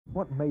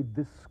What made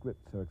this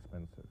script so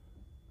expensive?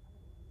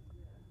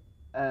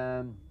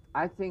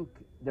 I think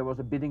there was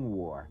a bidding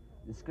war.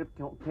 The script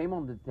came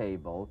on the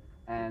table,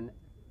 and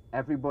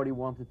everybody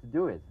wanted to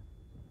do it.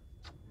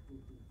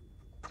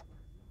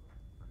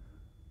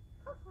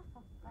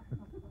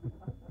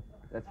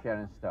 That's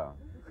Sharon Stone.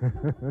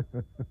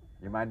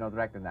 You might not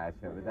recognize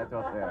her, but that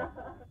was her.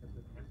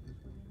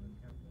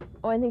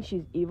 Oh, I think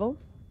she's evil,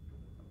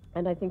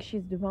 and I think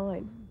she's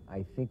divine.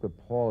 I think what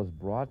Paul has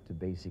brought to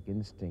Basic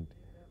Instinct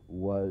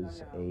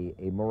was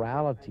a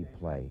morality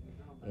play.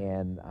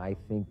 And I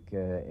think,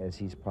 as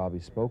he's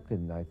probably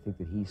spoken, I think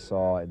that he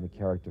saw in the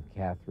character of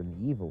Catherine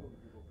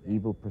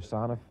evil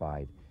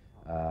personified.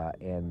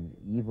 And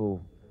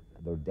evil,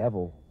 the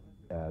devil,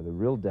 the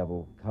real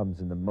devil,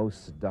 comes in the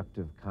most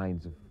seductive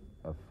kinds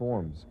of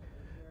forms.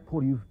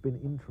 Paul, you've been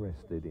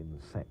interested in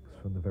sex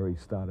from the very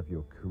start of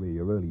your career.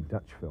 Your early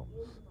Dutch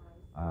films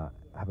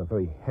have a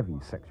very heavy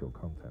sexual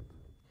content.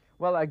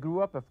 Well, I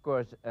grew up, of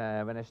course,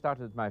 when I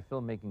started my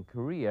filmmaking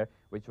career,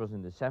 which was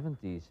in the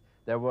 70s,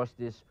 there was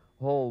this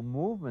whole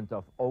movement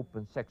of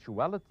open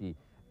sexuality,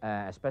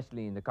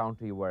 especially in the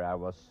country where I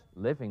was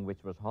living,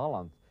 which was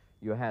Holland.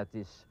 You had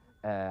this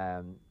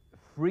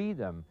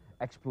freedom,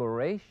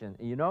 exploration,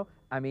 you know?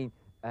 I mean,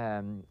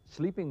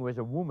 sleeping with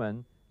a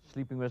woman,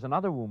 sleeping with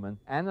another woman,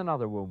 and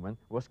another woman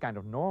was kind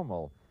of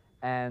normal.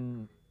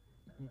 And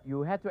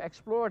you had to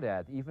explore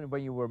that. Even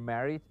when you were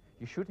married,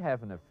 you should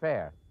have an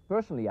affair.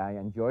 Personally, I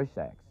enjoy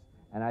sex,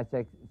 and I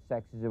think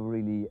sex is a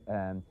really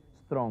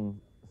strong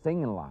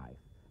thing in life,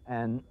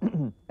 and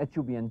it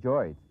should be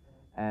enjoyed,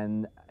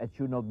 and it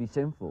should not be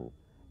sinful.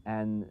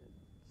 And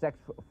sex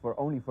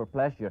only for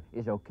pleasure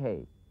is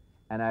okay,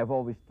 and I've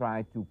always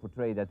tried to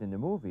portray that in the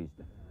movies.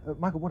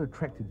 Michael, what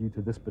attracted you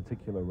to this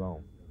particular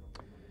role?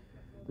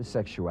 The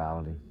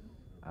sexuality.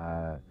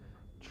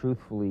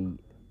 Truthfully,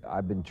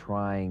 I've been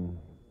trying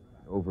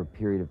over a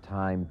period of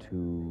time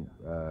to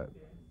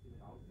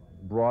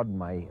broaden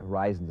my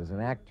horizons as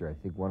an actor. I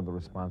think one of the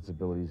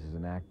responsibilities as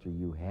an actor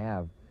you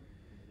have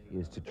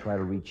is to try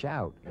to reach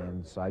out,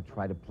 and so I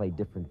try to play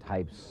different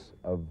types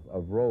of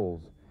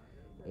roles.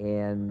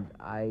 And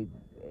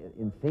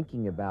in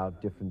thinking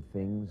about different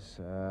things,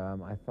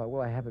 I thought,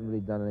 well, I haven't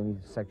really done any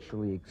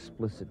sexually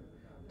explicit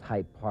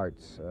type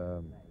parts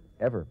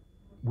ever.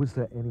 Was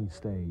there any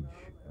stage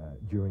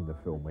during the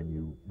film when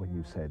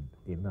you said,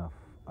 enough,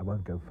 I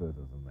won't go further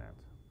than that?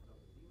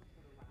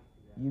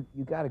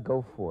 You got to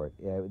go for it.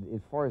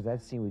 As far as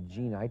that scene with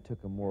Jean, I took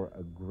a more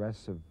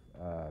aggressive,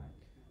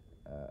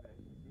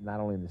 not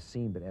only in the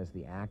scene, but as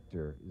the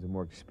actor, as a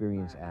more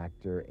experienced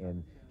actor,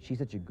 and she's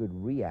such a good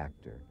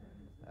reactor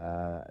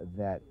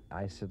that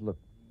I said, look,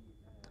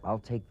 I'll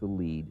take the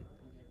lead.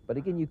 But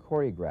again, you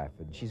choreograph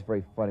it. And she's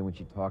very funny when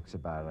she talks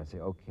about it. I say,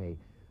 okay,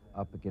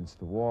 up against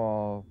the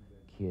wall,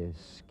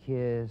 kiss,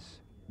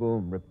 kiss,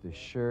 boom, rip the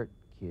shirt,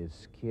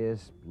 kiss,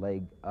 kiss,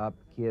 leg up,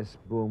 kiss,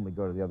 boom, we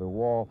go to the other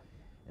wall.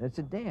 And it's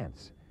a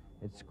dance.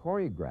 It's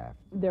choreographed.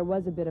 There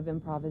was a bit of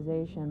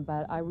improvisation,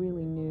 but I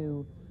really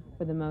knew,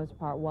 for the most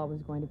part, what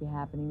was going to be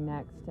happening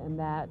next, and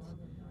that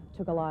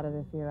took a lot of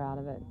the fear out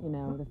of it. You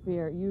know, the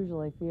fear,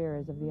 usually fear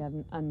is of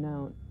the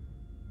unknown.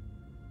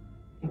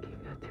 I think you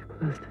got too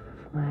close to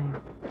the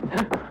flame.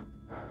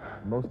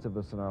 Most of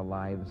us in our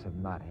lives have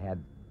not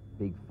had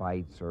big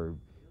fights or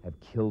have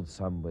killed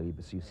somebody,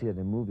 but so you see that in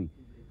a movie.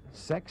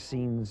 Sex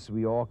scenes,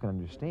 we all can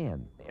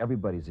understand.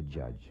 Everybody's a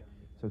judge.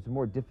 So it's a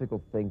more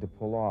difficult thing to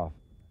pull off.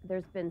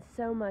 There's been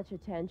so much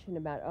attention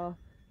about, oh,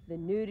 the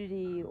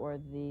nudity or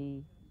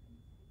the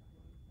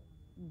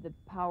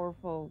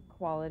powerful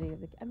quality of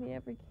the, I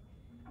mean,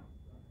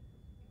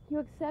 you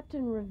accept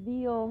and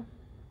reveal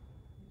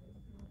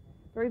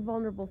very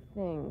vulnerable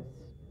things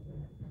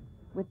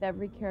with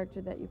every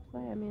character that you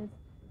play. I mean,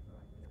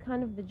 it's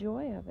kind of the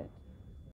joy of it.